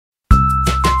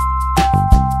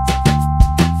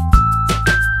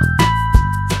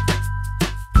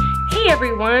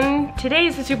everyone. Today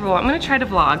is the Super Bowl. I'm gonna try to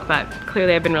vlog, but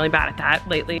clearly I've been really bad at that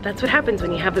lately. That's what happens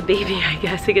when you have a baby, I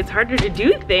guess. It gets harder to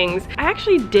do things. I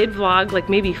actually did vlog like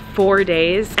maybe 4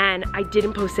 days, and I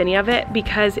didn't post any of it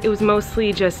because it was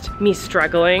mostly just me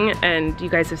struggling, and you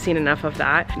guys have seen enough of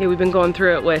that. Yeah, we've been going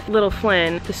through it with little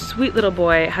Flynn. The sweet little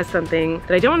boy has something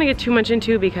that I don't wanna get too much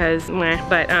into because meh,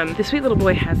 but the sweet little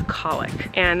boy has colic,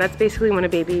 and that's basically when a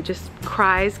baby just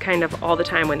cries kind of all the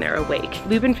time when they're awake.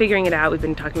 We've been figuring it out. We've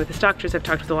been talking with the doctors. I've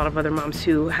talked with a lot of other moms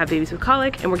who have babies with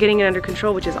colic, and we're getting it under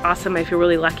control, which is awesome. I feel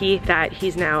really lucky that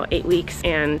he's now 8 weeks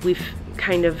and we've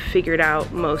kind of figured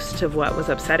out most of what was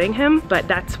upsetting him, but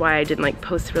that's why I didn't like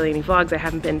post really any vlogs. I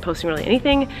haven't been posting really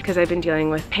anything because I've been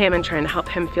dealing with him and trying to help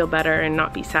him feel better and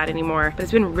not be sad anymore. But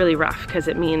it's been really rough because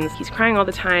it means he's crying all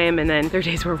the time, and then there are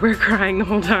days where we're crying the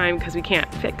whole time because we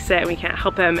can't fix it and we can't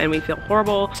help him and we feel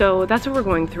horrible. So that's what we're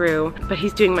going through, but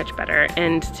he's doing much better.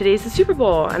 And today's the Super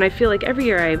Bowl, and I feel like every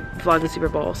year I vlog the Super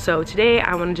Bowl. So today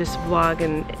I want to just vlog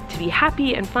and to be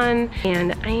happy and fun,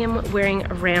 and I am wearing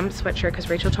a Rams sweatshirt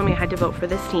because Rachel told me I had to vote for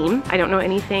this team. I don't know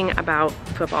anything about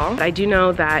football, but I do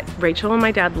know that Rachel and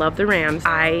my dad love the Rams.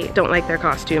 I don't like their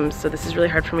costumes, so this is really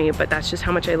hard for me, but that's just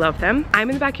how much I love them. I'm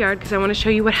in the backyard because I want to show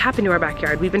you what happened to our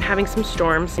backyard. We've been having some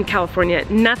storms in California,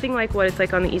 nothing like what it's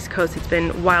like on the East Coast. It's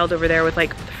been wild over there with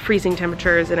like freezing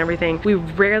temperatures and everything. We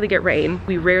rarely get rain,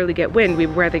 we rarely get wind, we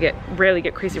rarely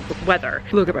get crazy weather.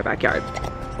 Look at my backyard.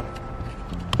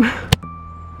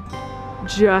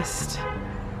 Just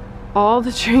all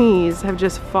the trees have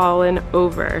just fallen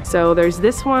over. So there's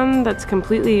this one that's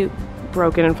completely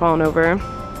broken and fallen over.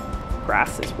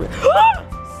 Grass is really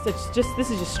this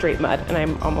is just straight mud, and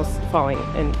I'm almost falling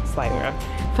and sliding around.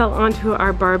 Fell onto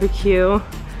our barbecue.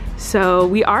 So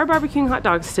we are barbecuing hot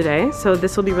dogs today. So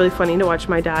this will be really funny to watch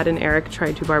my dad and Eric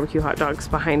try to barbecue hot dogs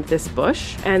behind this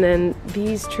bush. And then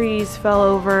these trees fell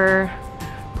over.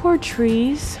 Poor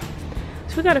trees.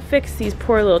 So we gotta fix these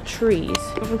poor little trees.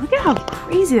 Look at how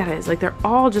crazy that is. Like they're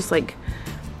all just like,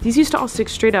 these used to all stick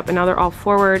straight up and now they're all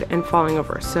forward and falling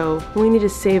over. So we need to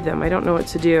save them. I don't know what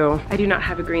to do. I do not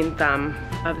have a green thumb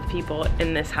of the people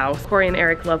in this house. Corey and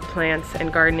Eric love plants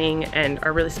and gardening and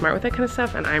are really smart with that kind of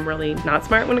stuff, and I'm really not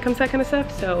smart when it comes to that kind of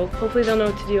stuff. So hopefully they'll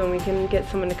know what to do and we can get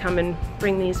someone to come and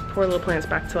bring these poor little plants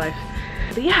back to life.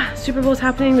 But yeah, Super Bowl's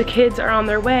happening, the kids are on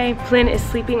their way. Flynn is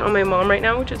sleeping on my mom right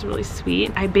now, which is really sweet.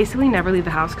 I basically never leave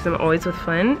the house because I'm always with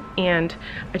Flynn, and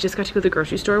I just got to go to the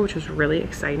grocery store, which was really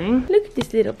exciting. Look at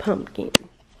this little pumpkin.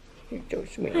 You're so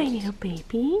sweet. Hi, little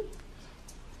baby.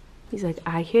 He's like,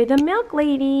 I hear the milk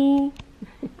lady.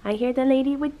 I hear the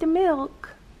lady with the milk.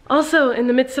 Also, in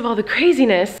the midst of all the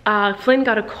craziness, Flynn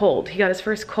got a cold. He got his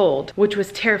first cold, which was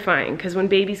terrifying because when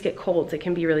babies get colds, it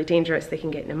can be really dangerous. They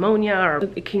can get pneumonia, or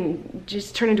it can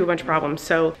just turn into a bunch of problems.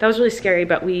 So that was really scary,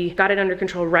 but we got it under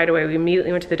control right away. We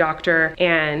immediately went to the doctor,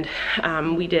 and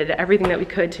we did everything that we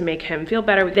could to make him feel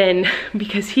better. Then,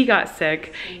 because he got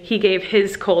sick, he gave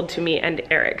his cold to me and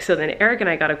Eric. So then Eric and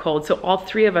I got a cold. So all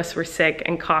three of us were sick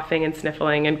and coughing and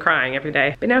sniffling and crying every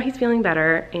day. But now he's feeling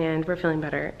better, and we're feeling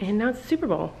better, and now it's the Super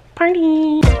Bowl.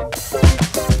 Party!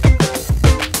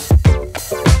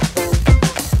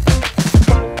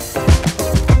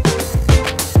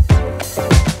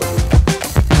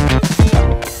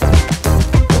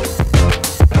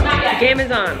 Game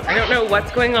is on. I don't know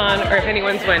what's going on or if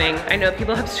anyone's winning. I know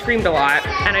people have screamed a lot,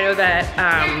 and I know that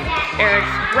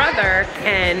Eric's brother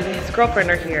and his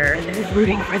girlfriend are here, and they're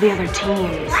rooting for the other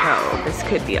team, so this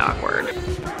could be awkward.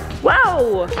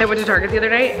 Whoa! I went to Target the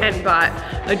other night and bought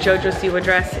a JoJo Siwa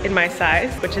dress in my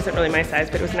size, which isn't really my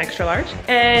size, but it was an extra large.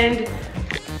 And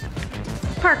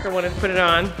Parker wanted to put it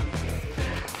on.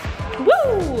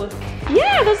 Woo!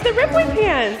 Yeah, those are the ripwing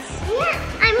pants. Yeah,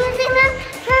 I'm using them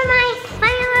for my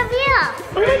final review.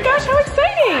 Oh my gosh, how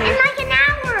exciting! In like an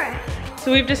hour.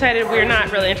 So we've decided we're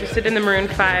not really interested in the Maroon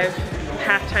 5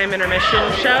 halftime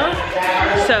intermission show.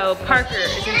 So Parker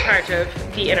is in charge of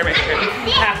the intermission,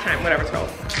 halftime, whatever it's called.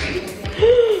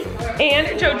 And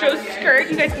JoJo's skirt.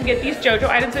 You guys can get these JoJo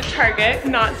items at Target.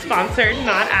 Not sponsored,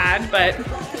 not ad, but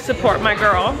support my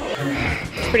girl.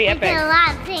 It's pretty epic. I did a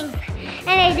lot of things.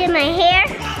 And I did my hair.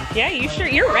 Yeah, you sure?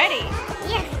 You're ready.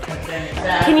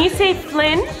 Yes. Can you say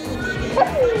Flynn?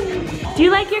 Do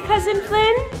you like your cousin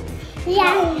Flynn?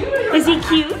 Yeah. Is he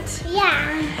cute?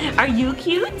 Yeah. Are you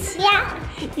cute? Yeah.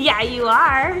 Yeah, you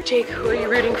are. Jake, who are you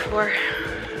rooting for?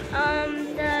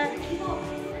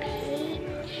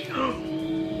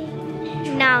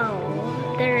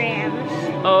 No, the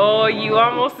Rams. Oh, you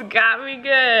almost got me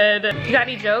good. You got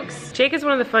any jokes? Jake is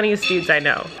one of the funniest dudes I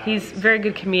know. He's a very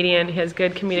good comedian. He has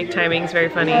good comedic timing. He's very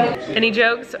funny. Any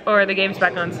jokes? Or the game's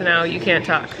back on, so now you can't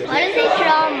talk. Why did they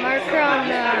draw a marker on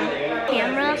the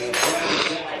camera?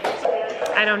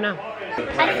 I don't know.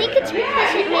 I think it's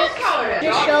because it makes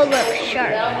the show look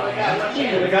sharp.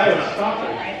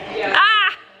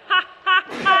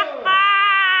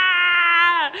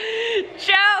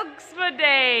 Jokes for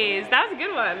days. That was a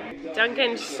good one.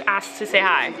 Duncan just asked to say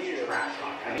hi.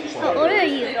 How old are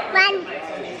you? 1.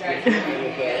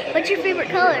 What's your favorite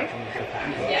color?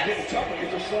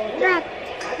 Red.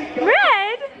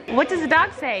 Red? What does the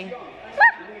dog say?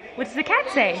 What does the cat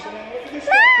say?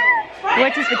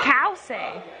 What does the cow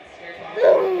say?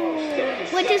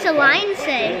 What does a lion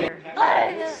say?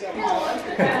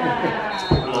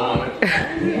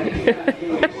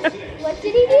 What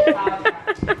did he do?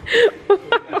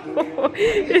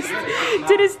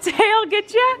 Did his tail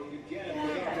get you?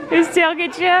 His tail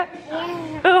get you? Yeah.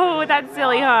 Oh, that's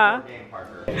silly, huh?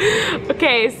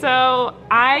 Okay, so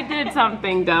I did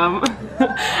something dumb.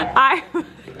 I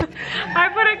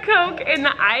put a Coke in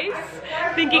the ice,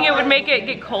 thinking it would make it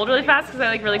get cold really fast because I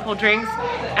like really cold drinks.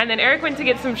 And then Eric went to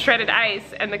get some shredded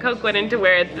ice, and the Coke went into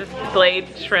where the blade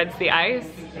shreds the ice,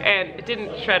 and it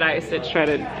didn't shred ice, it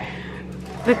shredded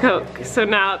the Coke. So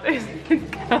now there's the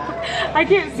Coke. I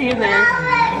can't see in there.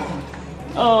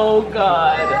 Oh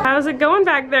God. How's it going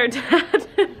back there, Dad?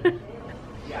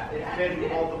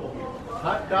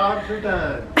 Hot dogs are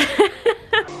done.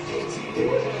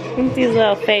 Look at his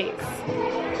little face.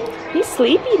 He's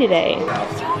sleepy today.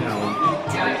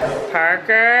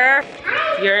 Parker,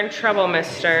 you're in trouble,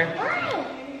 mister. Why?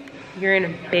 You're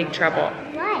in big trouble.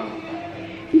 Why?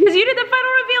 Because you did the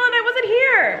final reveal and I wasn't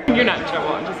here. You're not in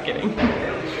trouble, I'm just kidding.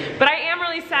 But I am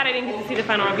really sad I didn't get to see the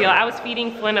final reveal. I was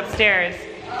feeding Flynn upstairs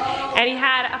and he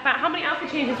had about, how many outfit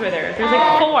changes were there? There's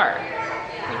like 4.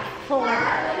 4.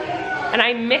 And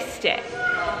I missed it.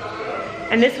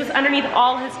 And this was underneath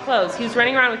all his clothes. He was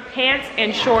running around with pants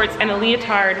and shorts and a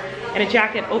leotard and a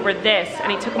jacket over this.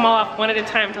 And he took them all off one at a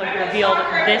time until he revealed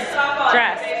this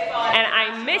dress. And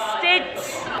I missed it.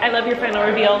 I love your final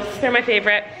reveals. They're my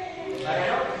favorite.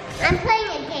 I'm playing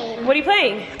a game. What are you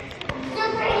playing?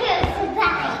 Superhero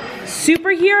Survive.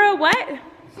 Superhero what?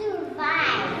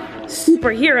 Survive.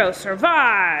 Superhero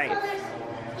Survive. So there's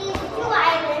these 2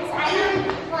 islands. I'm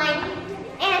on one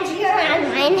and you're on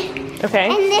one. Okay.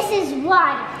 And this is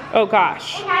water. Oh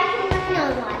gosh. And I can run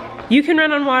on water. You can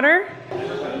run on water?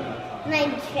 My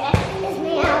dress is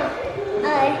made out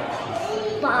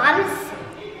of bombs.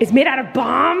 It's made out of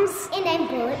bombs? And I'm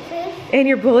bulletproof. And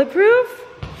you're bulletproof?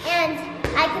 And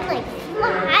I can like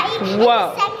fly. Whoa.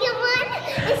 And the second one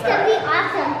is gonna be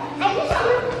awesome. I just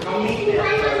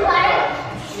run on water.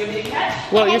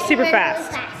 Whoa, and you're I can super run fast.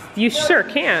 really fast. You sure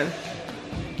can.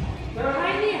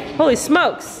 Holy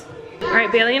smokes. All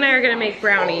right, Bailey and I are gonna make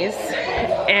brownies.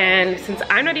 And since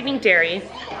I'm not eating dairy,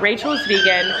 Rachel is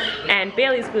vegan, and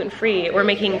Bailey's gluten-free, we're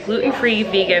making gluten-free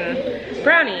vegan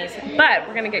brownies. But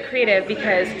we're gonna get creative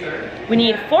because we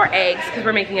need 4 eggs because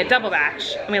we're making a double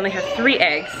batch, and we only have 3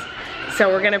 eggs. So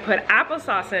we're gonna put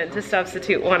applesauce in to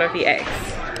substitute one of the eggs.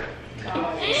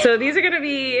 So these are gonna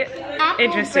be Apple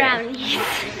interesting. brownies.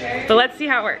 But let's see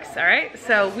how it works, all right?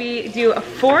 So we do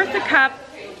 1/4 cup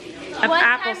of One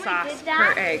time we applesauce did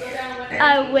that, per egg.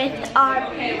 With our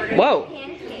Whoa.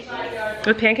 pancakes.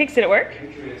 With pancakes, did it work?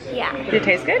 Yeah. Did it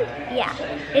taste good? Yeah.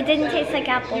 It didn't taste like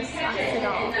applesauce at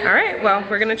all. All right, well,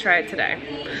 we're gonna try it today.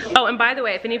 Oh, and by the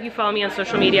way, if any of you follow me on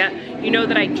social media, you know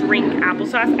that I drink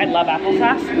applesauce. I love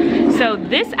applesauce. So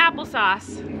this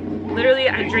applesauce, literally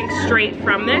I drink straight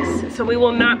from this. So we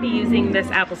will not be using this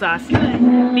applesauce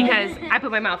because I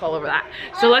put my mouth all over that.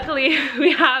 So luckily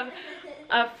we have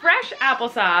a fresh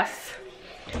applesauce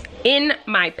in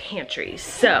my pantry,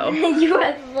 so. You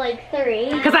have like 3.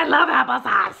 Because I love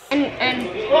applesauce. I'm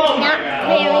not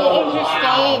very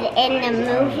interested in the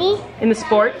movie. In the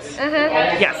sports? Uh-huh.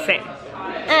 Yeah, same.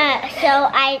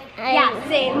 Yeah,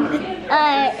 same.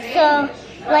 So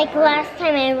like last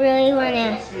time I really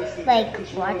wanna like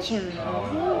watch a movie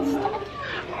and stuff.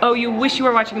 Oh, you wish you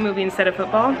were watching a movie instead of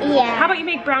football? Yeah. How about you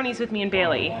make brownies with me and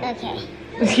Bailey? Okay.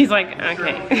 He's like,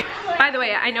 okay. By the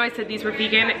way, I know I said these were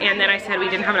vegan, and then I said we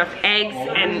didn't have enough eggs,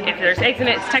 and if there's eggs in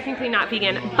it, it's technically not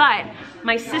vegan, but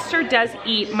my sister does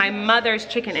eat my mother's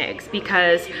chicken eggs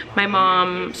because my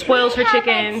mom spoils her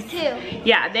chickens. Too.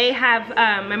 Yeah, they have,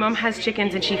 my mom has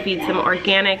chickens and she feeds them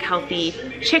organic, healthy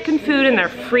chicken food, and they're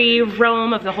free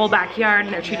roam of the whole backyard,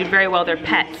 and they're treated very well. They're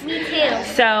pets. Me too.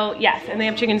 So yes, and they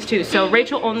have chickens too. So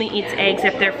Rachel only eats eggs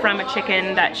if they're from a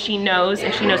chicken that she knows,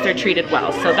 and she knows they're treated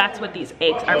well. So that's what these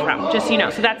eggs are from, just so you know.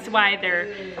 So that's why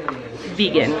they're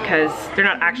vegan, because they're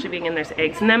not actually vegan, there's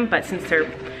eggs in them, but since they're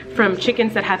from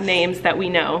chickens that have names that we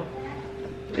know,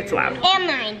 it's allowed. And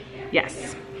mine.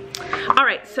 Yes. All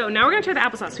right, so now we're gonna try the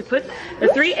applesauce. We put the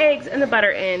 3 eggs and the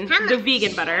butter in, the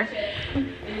vegan butter.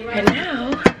 And now,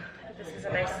 this is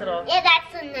a nice little... Yeah,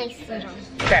 that's a nice little.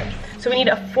 Okay, so we need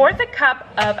 1/4 cup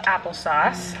of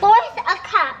applesauce. 1/4 a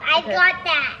cup, I got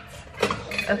that.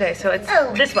 Okay, so it's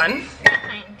this one. That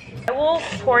kind. I will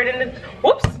pour it in the,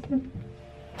 whoops.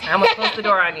 I almost closed the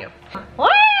door on you.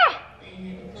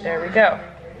 There we go.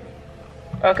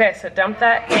 Okay, so dump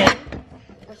that in.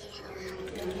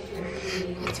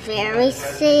 It's very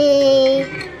safe.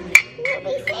 It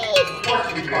will be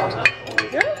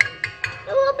safe. Yeah.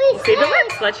 It will be Save the safe.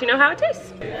 lids, let you know how it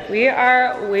tastes. We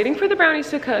are waiting for the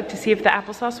brownies to cook to see if the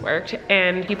applesauce worked,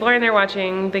 and people are in there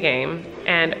watching the game,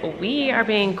 and we are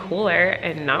being cooler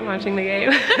and not watching the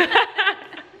game.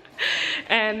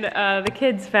 And the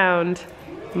kids found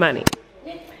money.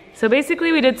 So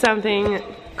basically we did something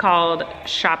called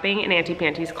shopping in Auntie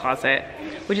Panty's closet,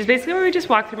 which is basically where we just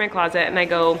walk through my closet and I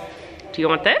go, do you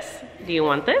want this? Do you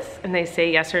want this? And they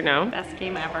say yes or no. Best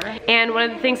game ever. And one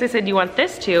of the things I said, do you want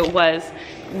this to, was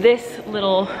this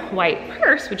little white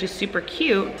purse, which is super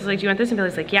cute. I was like, do you want this? And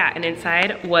Billy's like, yeah. And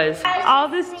inside was all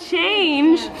this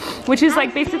change, which is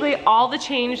like basically all the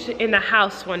change in the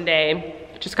house one day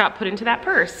just got put into that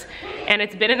purse. And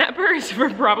it's been in that purse for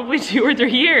probably 2 or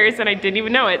 3 years and I didn't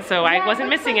even know it, so I wasn't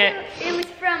missing it. It was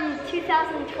from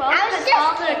 2012 because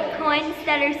all the coins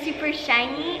that are super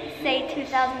shiny say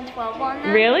 2012 on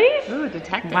them. Really? Ooh,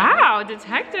 detective. Wow,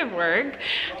 detective work.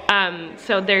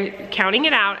 So they're counting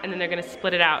it out and then they're gonna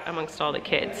split it out amongst all the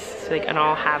kids so they can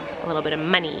all have a little bit of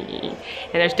money.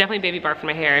 And there's definitely baby barf in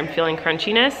my hair. I'm feeling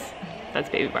crunchiness. That's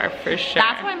baby barf for sure.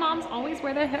 That's why moms always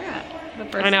wear their hair up. The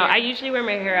first I know, year. I usually wear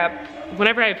my hair up.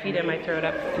 Whenever I feed him, I throw it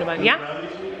up in a bun. Yeah?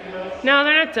 No,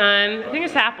 they're not done. I think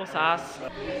it's the applesauce.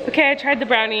 Okay, I tried the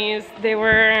brownies. They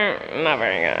were not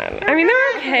very good. I mean, they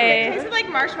were It okay. tasted like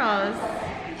marshmallows.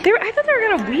 I thought they were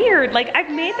kind of weird. Like, I've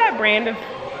made that brand of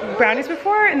brownies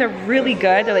before, and they're really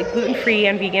good. They're like gluten-free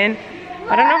and vegan.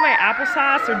 I don't know if my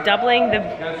applesauce or doubling the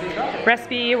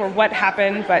recipe or what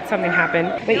happened, but something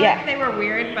happened. But yeah. They were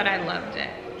weird, but I loved it.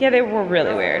 Yeah, they were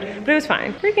really weird, but it was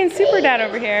fine. Freaking super dad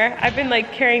over here. I've been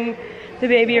like carrying the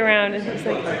baby around and he's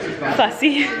like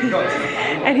fussy.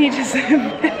 And he just,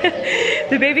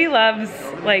 the baby loves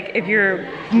like if you're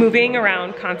moving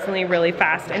around constantly really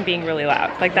fast and being really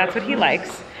loud. Like that's what he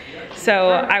likes. So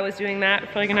I was doing that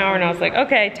for like an hour and I was like,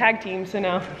 okay, tag team, so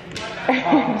now.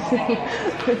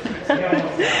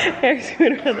 Eric's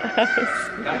going around the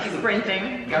house.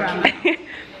 Sprinting.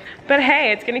 But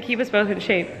hey, it's gonna keep us both in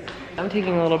shape. I'm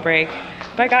taking a little break,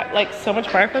 but I got like so much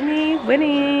barf from me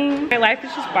winning. My life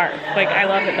is just barf. Like I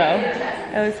love it though.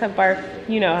 I always have barf.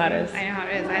 You know how it is. I know how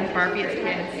it is. I had barfiest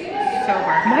kids. So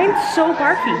barfy. Mine's so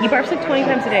barfy. He barfs like 20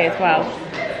 times a day as well.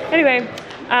 Anyway,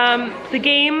 the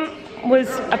game was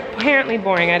apparently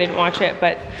boring. I didn't watch it,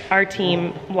 but our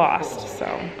team lost,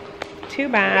 so too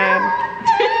bad.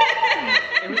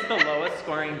 It was the lowest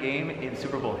scoring game in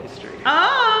Super Bowl history.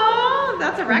 Oh,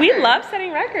 that's a record. We love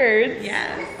setting records.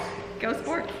 Yes. Go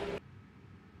sports.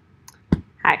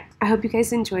 Hi, I hope you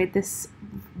guys enjoyed this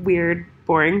weird,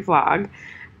 boring vlog.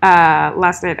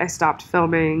 Last night I stopped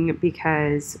filming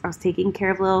because I was taking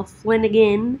care of little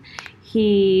Flanagan.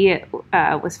 He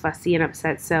was fussy and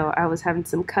upset, so I was having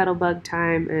some cuddle bug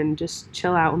time and just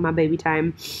chill out with my baby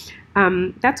time.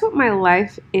 That's what my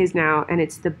life is now, and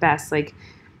it's the best. Like,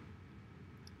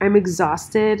 I'm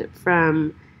exhausted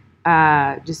from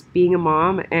just being a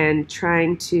mom and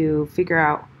trying to figure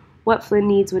out what Flynn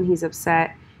needs when he's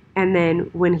upset. And then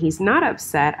when he's not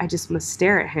upset, I just must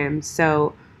stare at him.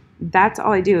 So that's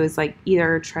all I do is like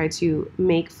either try to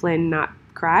make Flynn not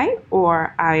cry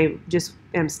or I just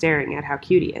am staring at how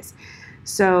cute he is.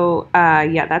 So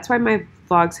yeah, that's why my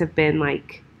vlogs have been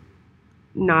like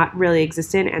not really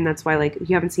existent, and that's why like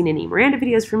you haven't seen any Miranda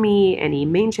videos from me, any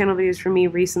main channel videos from me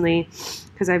recently,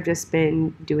 because I've just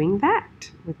been doing that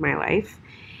with my life.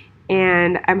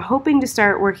 And I'm hoping to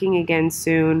start working again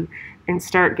soon and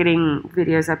start getting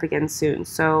videos up again soon,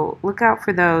 so look out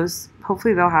for those.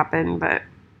 Hopefully they'll happen, but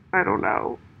I don't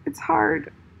know, it's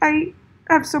hard. I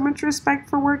have so much respect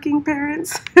for working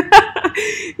parents.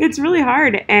 It's really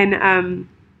hard, and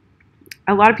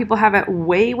A lot of people have it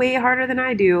way, way harder than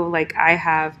I do. Like, I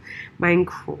have my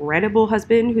incredible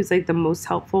husband who's like the most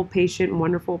helpful, patient,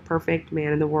 wonderful, perfect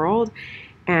man in the world.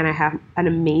 And I have an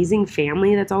amazing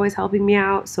family that's always helping me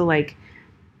out. So like,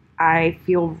 I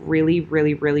feel really,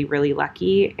 really, really, really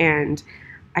lucky. And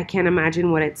I can't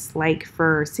imagine what it's like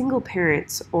for single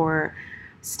parents or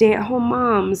stay-at-home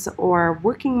moms or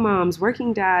working moms,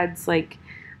 working dads. I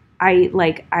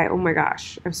oh my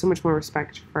gosh, I have so much more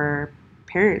respect for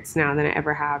parents now than I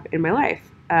ever have in my life.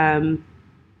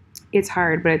 It's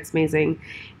hard, but it's amazing.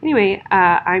 Anyway,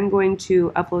 I'm going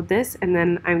to upload this and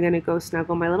then I'm going to go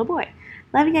snuggle my little boy.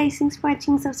 Love you guys. Thanks for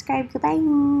watching. Subscribe. Goodbye.